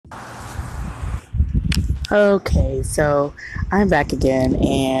Okay, so I'm back again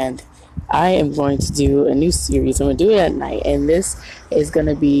and I am going to do a new series. I'm going to do it at night, and this is going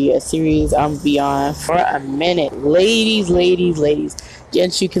to be a series I'm be on for a minute. Ladies.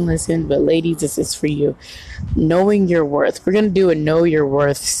 Gents, you can listen, but ladies, this is for you. Knowing your worth. We're going to do a Know Your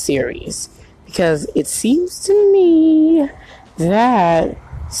Worth series because it seems to me that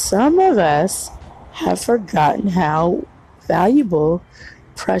some of us have forgotten how valuable,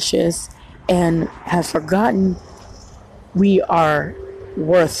 precious, and have forgotten we are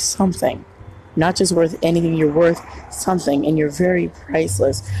worth something. Not just worth anything, you're worth something, and you're very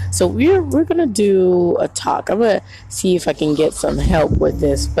priceless. So we're gonna do a talk. I'm gonna see if I can get some help with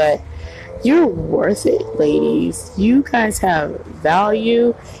this, but you're worth it, ladies. You guys have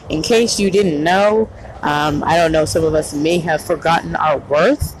value. In case you didn't know, I don't know, some of us may have forgotten our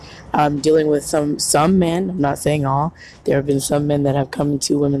worth. Dealing with some men, I'm not saying all. There have been some men that have come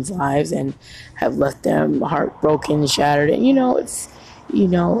into women's lives and have left them heartbroken, shattered. And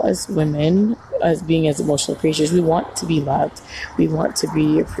as women, as being as emotional creatures, we want to be loved. We want to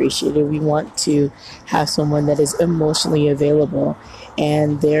be appreciated. We want to have someone that is emotionally available.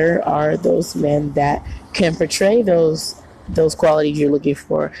 And there are those men that can portray those qualities you're looking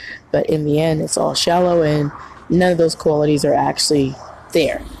for, but in the end, it's all shallow, and none of those qualities are actually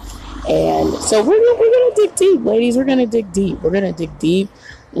there. And so we're gonna dig deep, ladies. We're gonna dig deep. We're gonna dig deep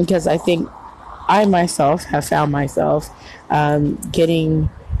because I think I myself have found myself getting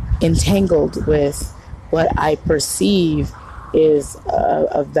entangled with what I perceive is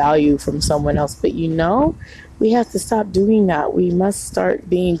a value from someone else. But we have to stop doing that. We must start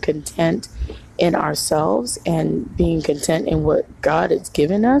being content in ourselves and being content in what God has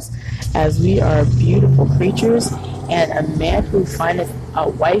given us, as we are beautiful creatures. And a man who findeth a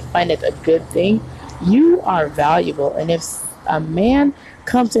wife findeth a good thing. You are valuable. And if a man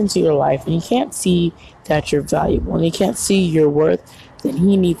comes into your life and he can't see that you're valuable and he can't see your worth, then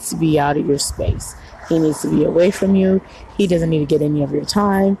he needs to be out of your space. He needs to be away from you. He doesn't need to get any of your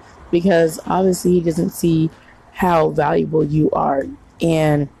time, because obviously he doesn't see how valuable you are.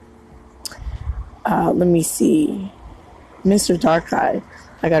 And let me see, Mr. Darkeye,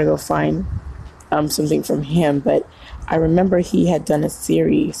 I gotta go find something from him, but I remember he had done a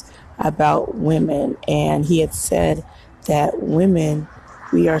series about women, and he had said that women,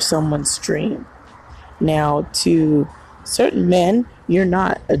 we are someone's dream. Now, to certain men, you're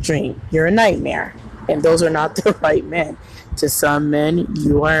not a dream, you're a nightmare, and those are not the right men. To some men,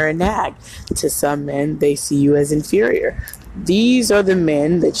 you are a nag. To some men, they see you as inferior. These are the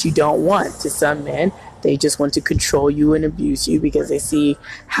men that you don't want. To some men, they just want to control you and abuse you because they see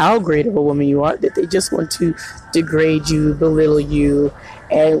how great of a woman you are, that they just want to degrade you, belittle you.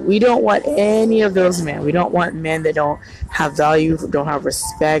 And we don't want any of those men. We don't want men that don't have value, don't have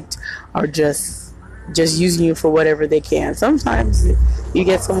respect, or just using you for whatever they can. Sometimes you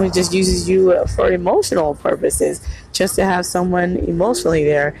get someone who just uses you for emotional purposes, just to have someone emotionally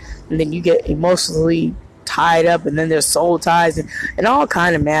there, and then you get emotionally tied up, and then there's soul ties and all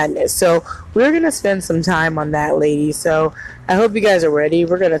kind of madness. So we're going to spend some time on that, ladies. So I hope you guys are ready.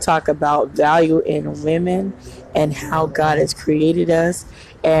 We're going to talk about value in women and how God has created us.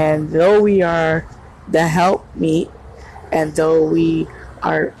 And though we are the helpmeet, and though we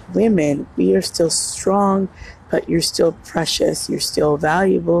are women, we are still strong, but you're still precious, you're still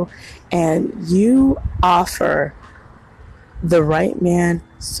valuable, and you offer the right man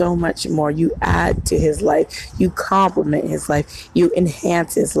so much more. You add to his life, you complement his life, you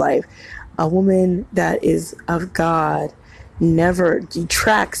enhance his life. A woman that is of God never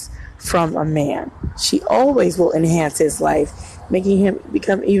detracts from a man. She always will enhance his life, making him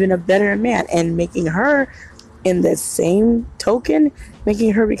become even a better man, and making her, in the same token,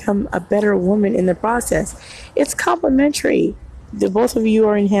 making her become a better woman in the process. It's complementary. The both of you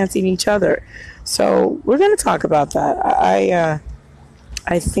are enhancing each other. So we're going to talk about that.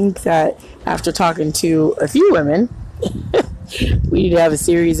 I think that after talking to a few women, we need to have a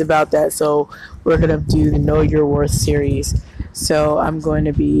series about that. So we're going to do the Know Your Worth series. So I'm going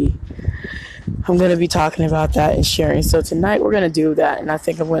to be talking about that and sharing. So tonight we're going to do that, and I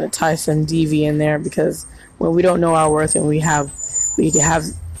think I'm going to tie some DV in there, because when we don't know our worth and we have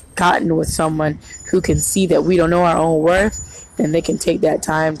gotten with someone who can see that we don't know our own worth, then they can take that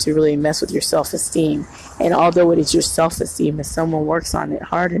time to really mess with your self-esteem. And although it is your self-esteem, if someone works on it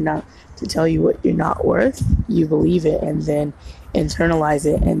hard enough to tell you what you're not worth, you believe it and then internalize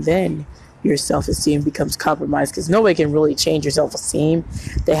it, and then your self-esteem becomes compromised, because nobody can really change your self-esteem.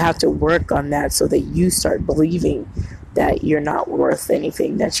 They have to work on that so that you start believing that you're not worth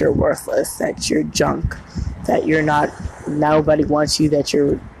anything, that you're worthless, that you're junk, that you're not, nobody wants you, that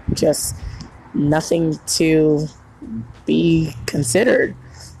you're just nothing to be considered.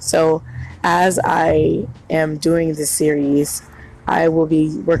 So as I am doing this series, I will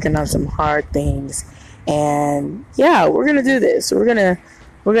be working on some hard things. And yeah, we're gonna do this. We're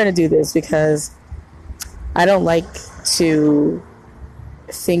gonna do this because I don't like to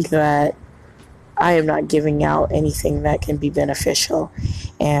think that I am not giving out anything that can be beneficial.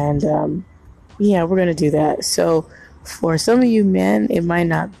 And yeah, we're gonna do that. So for some of you men, it might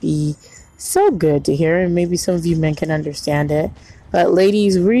not be so good to hear, and maybe some of you men can understand it. But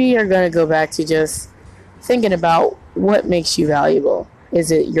ladies, we are gonna go back to just thinking about what makes you valuable.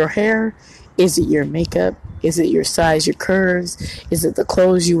 Is it your hair? Is it your makeup? Is it your size, your curves? Is it the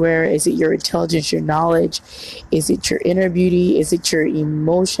clothes you wear? Is it your intelligence, your knowledge? Is it your inner beauty? Is it your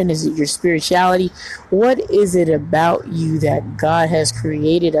emotion? Is it your spirituality? What is it about you that God has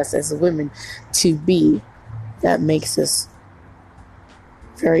created us as women to be that makes us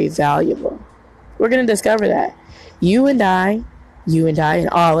very valuable? We're going to discover that. You and I, and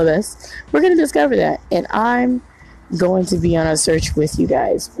all of us, we're going to discover that. And I'm going to be on a search with you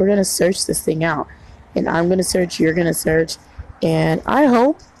guys. We're going to search this thing out. And I'm going to search, you're going to search. And I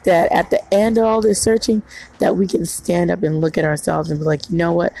hope that at the end of all this searching, that we can stand up and look at ourselves and be like, you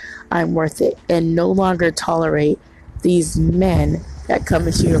know what? I'm worth it. And no longer tolerate these men that come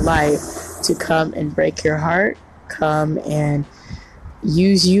into your life to come and break your heart, come and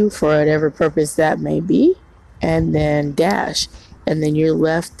use you for whatever purpose that may be, and then dash. And then you're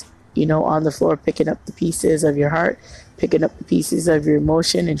left, on the floor picking up the pieces of your heart, picking up the pieces of your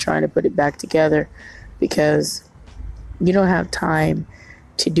emotion and trying to put it back together, because you don't have time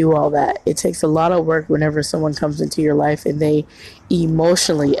to do all that. It takes a lot of work whenever someone comes into your life and they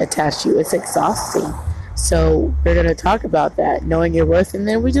emotionally attach you. It's exhausting. So we're going to talk about that, knowing your worth, and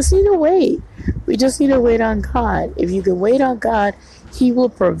then we just need to wait. We just need to wait on God. If you can wait on God, He will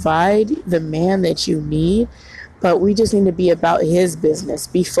provide the man that you need, but we just need to be about His business.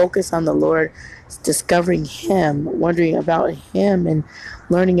 Be focused on the Lord, discovering Him, wondering about Him, and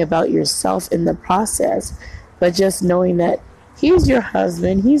learning about yourself in the process. But just knowing that He's your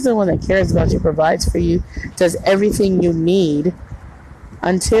husband, He's the one that cares about you, provides for you, does everything you need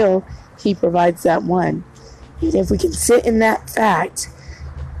until He provides that one. And if we can sit in that fact,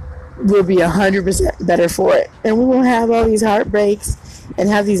 we'll be 100% better for it. And we won't have all these heartbreaks and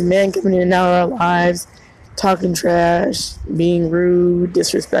have these men coming in and out of our lives, talking trash, being rude,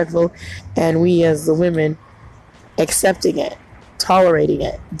 disrespectful, and we as the women accepting it, tolerating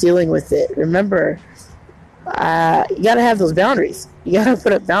it, dealing with it. Remember, you got to have those boundaries. You got to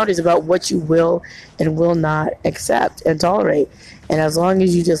put up boundaries about what you will and will not accept and tolerate. And as long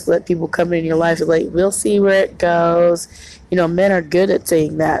as you just let people come in your life, like, we'll see where it goes. Men are good at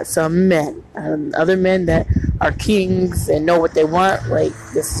saying that. Some men, other men that are kings and know what they want, like,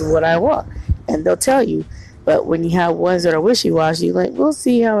 this is what I want. And they'll tell you. But when you have ones that are wishy-washy, like, we'll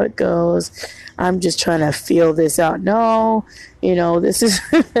see how it goes. I'm just trying to feel this out. No, this is,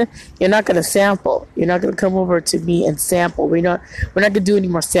 you're not going to sample. You're not going to come over to me and sample. We're not going to do any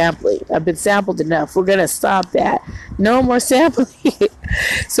more sampling. I've been sampled enough. We're going to stop that. No more sampling.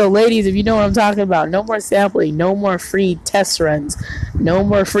 So ladies, if you know what I'm talking about, no more sampling, no more free test runs, no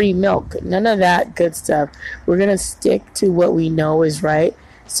more free milk, none of that good stuff. We're going to stick to what we know is right.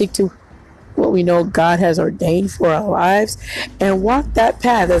 Stick to what we know God has ordained for our lives, and walk that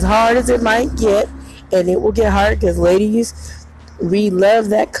path as hard as it might get. And it will get hard because, ladies, we love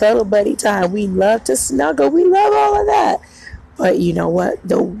that cuddle buddy time. We love to snuggle. We love all of that. But you know what?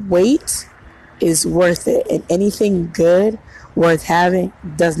 The wait is worth it. And anything good worth having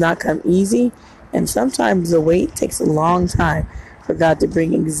does not come easy. And sometimes the wait takes a long time for God to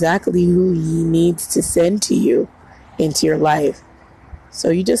bring exactly who He needs to send to you into your life. So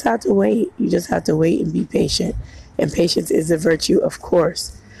you just have to wait. You just have to wait and be patient. And patience is a virtue, of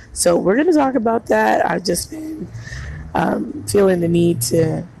course. So we're going to talk about that. I've just been feeling the need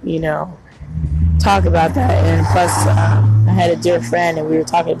to, talk about that. And plus, I had a dear friend, and we're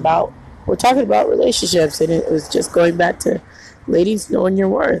talking about relationships. And it was just going back to, ladies, knowing your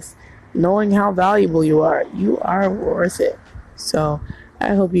worth, knowing how valuable you are. You are worth it. So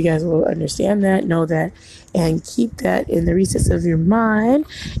I hope you guys will understand that, know that, and keep that in the recess of your mind.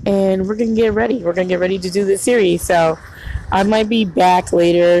 And we're going to get ready. We're going to get ready to do this series. So I might be back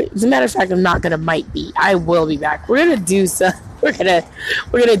later. As a matter of fact, I'm not going to might be. I will be back. We're going to do some. We're going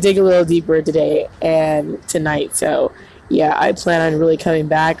to dig a little deeper today and tonight. So yeah, I plan on really coming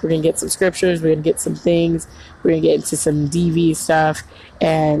back. We're gonna get some scriptures. We're gonna get some things. We're gonna get into some DV stuff,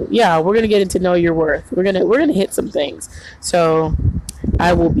 and yeah, we're gonna get into know your worth. We're gonna hit some things. So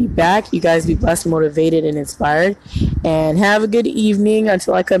I will be back. You guys be blessed, motivated, and inspired, and have a good evening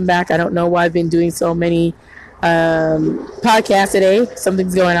until I come back. I don't know why I've been doing so many podcasts today.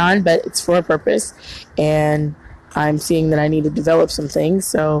 Something's going on, but it's for a purpose, and I'm seeing that I need to develop some things.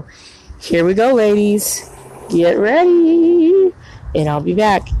 So here we go, ladies. Get ready, and I'll be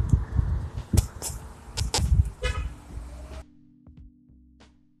back.